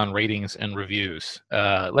Amazon ratings and reviews.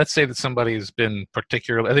 Let's say that somebody's been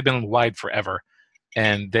they've been wide forever,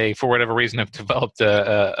 and they, for whatever reason, have developed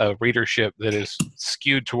a readership that is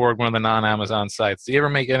skewed toward one of the non-Amazon sites. Do you ever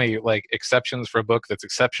make any exceptions for a book that's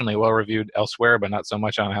exceptionally well reviewed elsewhere, but not so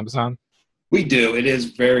much on Amazon? We do. It is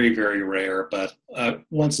very, very rare, but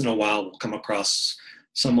once in a while we'll come across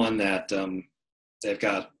someone that they've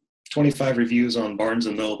got 25 reviews on Barnes &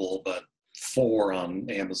 Noble, but 4 on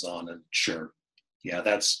Amazon, and sure, yeah,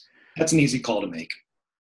 that's an easy call to make.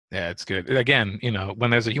 Yeah, it's good. Again,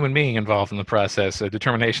 when there's a human being involved in the process, a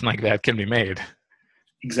determination like that can be made.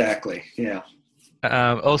 Exactly, yeah.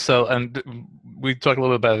 Also, and we talked a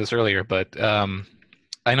little bit about this earlier, but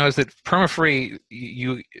I noticed that permafree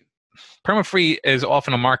is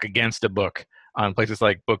often a mark against a book. on places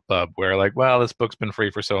like BookBub, where like, well, this book's been free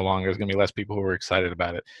for so long, there's going to be less people who are excited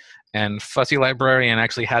about it. And Fussy Librarian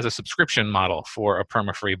actually has a subscription model for a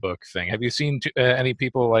perma-free book thing. Have you seen any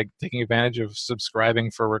people like taking advantage of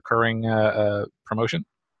subscribing for recurring promotion?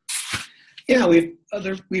 Yeah, we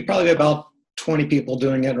probably have about 20 people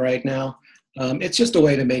doing it right now. It's just a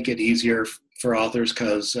way to make it easier for authors,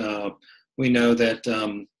 because we know that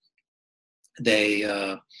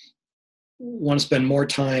they want to spend more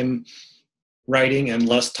time writing and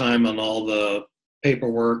less time on all the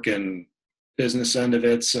paperwork and business end of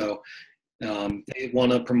it. So they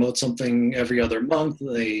want to promote something every other month.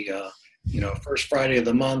 They, first Friday of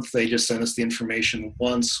the month, they just send us the information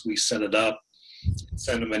once. We set it up,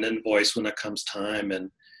 send them an invoice when it comes time.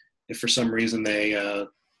 And if for some reason they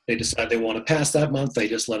decide they want to pass that month, they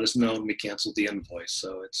just let us know and we cancel the invoice.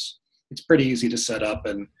 So it's pretty easy to set up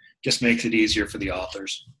and just makes it easier for the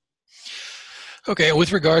authors. Okay,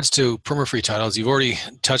 with regards to perma-free titles, you've already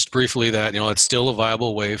touched briefly that it's still a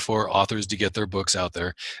viable way for authors to get their books out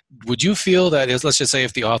there. Would you feel that let's just say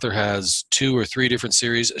if the author has 2 or 3 different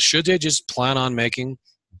series, should they just plan on making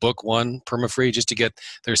book 1 perma-free just to get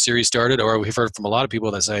their series started? Or we've heard from a lot of people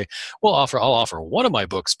that say, well, I'll offer one of my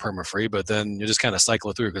books perma-free, but then you just kind of cycle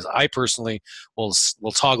it through. Because I personally will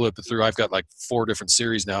toggle it through. I've got like 4 different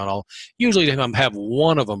series now, and I'll usually have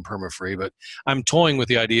one of them perma-free, but I'm toying with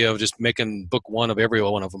the idea of just making book 1 of every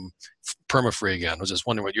one of them perma-free again. I was just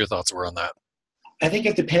wondering what your thoughts were on that. I think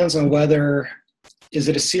it depends on whether, is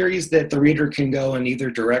it a series that the reader can go in either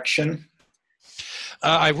direction?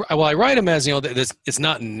 I write them as, it's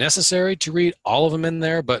not necessary to read all of them in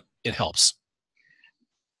there, but it helps.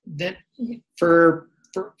 Then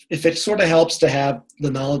if it sort of helps to have the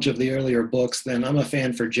knowledge of the earlier books, then I'm a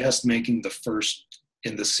fan for just making the first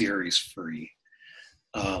in the series free,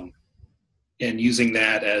 and using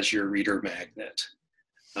that as your reader magnet.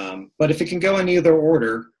 But if it can go in either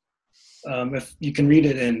order, if you can read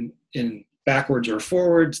it in backwards or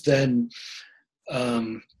forwards, then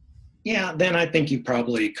then I think you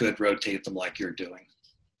probably could rotate them like you're doing.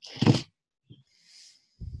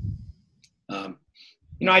 I'm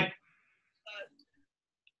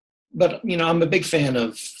a big fan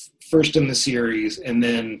of first in the series and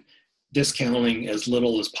then discounting as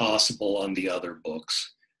little as possible on the other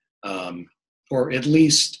books. Or at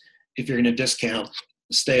least if you're going to discount,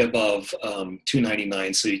 stay above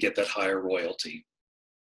 $2.99 so you get that higher royalty.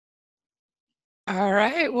 All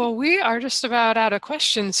right. Well, we are just about out of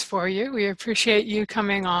questions for you. We appreciate you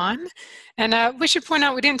coming on. And we should point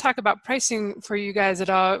out, we didn't talk about pricing for you guys at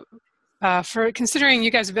all. For considering you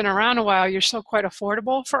guys have been around a while, you're still quite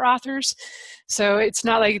affordable for authors. So it's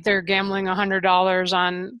not like they're gambling $100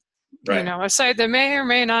 on, right, a site that may or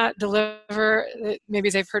may not deliver. Maybe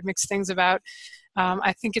they've heard mixed things about.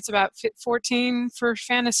 I think it's about 14 for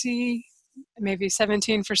fantasy, maybe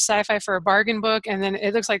 17 for sci-fi for a bargain book, and then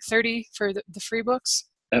it looks like 30 for the free books.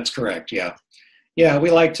 That's correct. Yeah.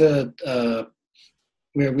 We like to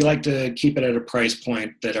we like to keep it at a price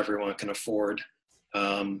point that everyone can afford,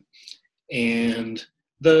 and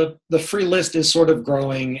the free list is sort of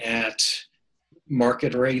growing at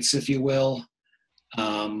market rates, if you will,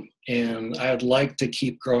 and I'd like to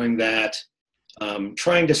keep growing that.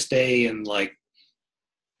 Trying to stay in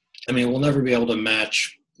we'll never be able to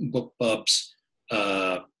match BookBub's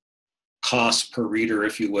cost per reader,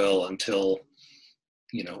 if you will, until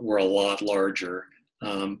we're a lot larger.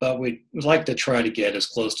 But we'd like to try to get as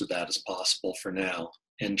close to that as possible for now,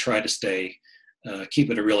 and try to keep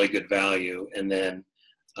it a really good value, and then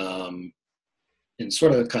and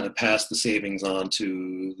sort of kind of pass the savings on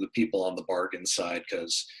to the people on the bargain side,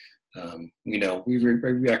 because we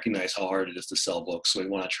recognize how hard it is to sell books, so we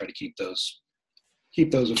want to try to keep those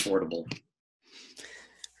affordable.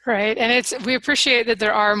 Right, and we appreciate that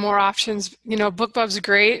there are more options. BookBub's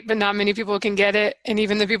great, but not many people can get it, and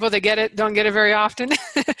even the people that get it don't get it very often.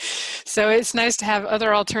 So it's nice to have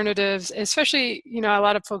other alternatives, especially, a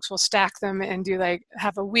lot of folks will stack them and do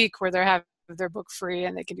have a week where they have their book free,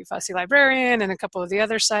 and they can do Fussy Librarian and a couple of the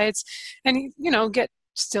other sites, and get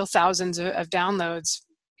still thousands of downloads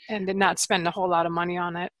and did not spend a whole lot of money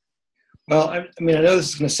on it. Well, I know this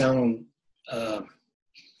is going to sound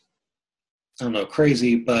I don't know,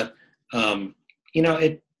 crazy, but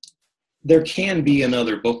there can be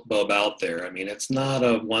another BookBub out there. It's not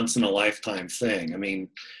a once in a lifetime thing.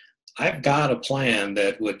 I've got a plan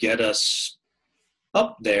that would get us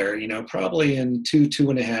up there, probably in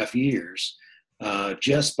 2.5 years,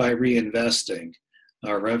 just by reinvesting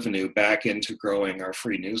our revenue back into growing our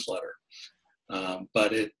free newsletter.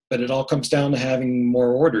 But it all comes down to having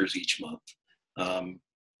more orders each month.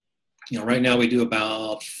 Right now we do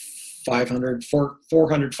about 500,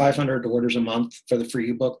 400, 500 orders a month for the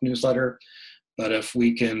free ebook newsletter. But if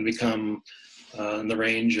we can become in the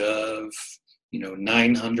range of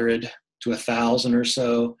 900 to 1,000 or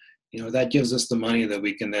so, that gives us the money that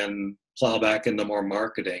we can then plow back into more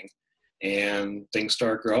marketing, and things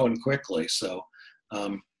start growing quickly. So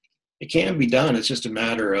it can be done. It's just a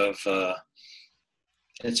matter of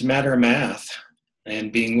math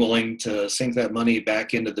and being willing to sink that money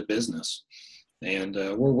back into the business. And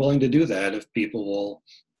we're willing to do that if people will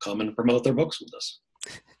come and promote their books with us.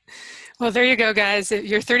 Well, there you go, guys.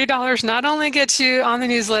 Your $30 not only gets you on the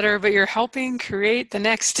newsletter, but you're helping create the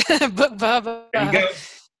next BookBub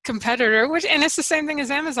competitor. And it's the same thing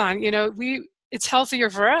as Amazon. It's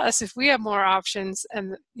healthier for us if we have more options,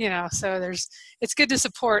 and so it's good to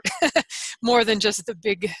support more than just the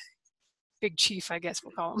big chief, I guess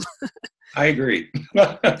we'll call him. I agree.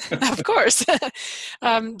 Of course.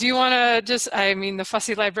 Do you want to the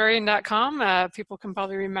fussylibrarian.com? People can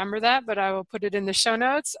probably remember that, but I will put it in the show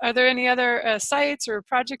notes. Are there any other sites or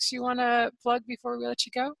projects you want to plug before we let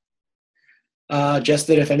you go? Just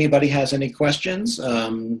that if anybody has any questions,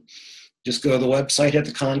 just go to the website, hit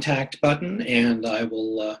the contact button, and I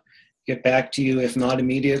will get back to you, if not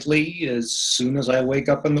immediately, as soon as I wake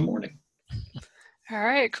up in the morning. All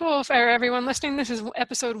right, cool. For everyone listening, this is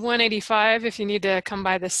episode 185. If you need to come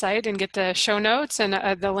by the site and get the show notes and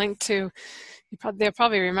the link to, they'll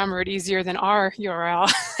probably remember it easier than our URL.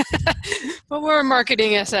 But we're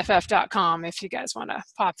marketingsff.com if you guys want to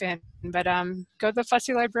pop in. But go to the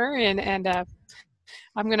Fussy Librarian, and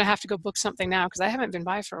I'm going to have to go book something now because I haven't been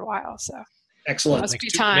by for a while. So excellent. Must be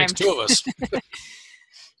time. Makes two of us.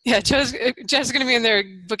 Yeah, Jeff's going to be in there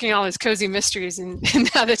booking all his cozy mysteries, and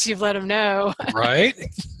now that you've let him know. Right?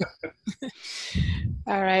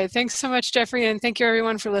 All right. Thanks so much, Jeffrey, and thank you,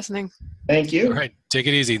 everyone, for listening. Thank you. All right. Take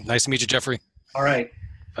it easy. Nice to meet you, Jeffrey. All right.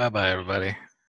 Bye-bye, everybody.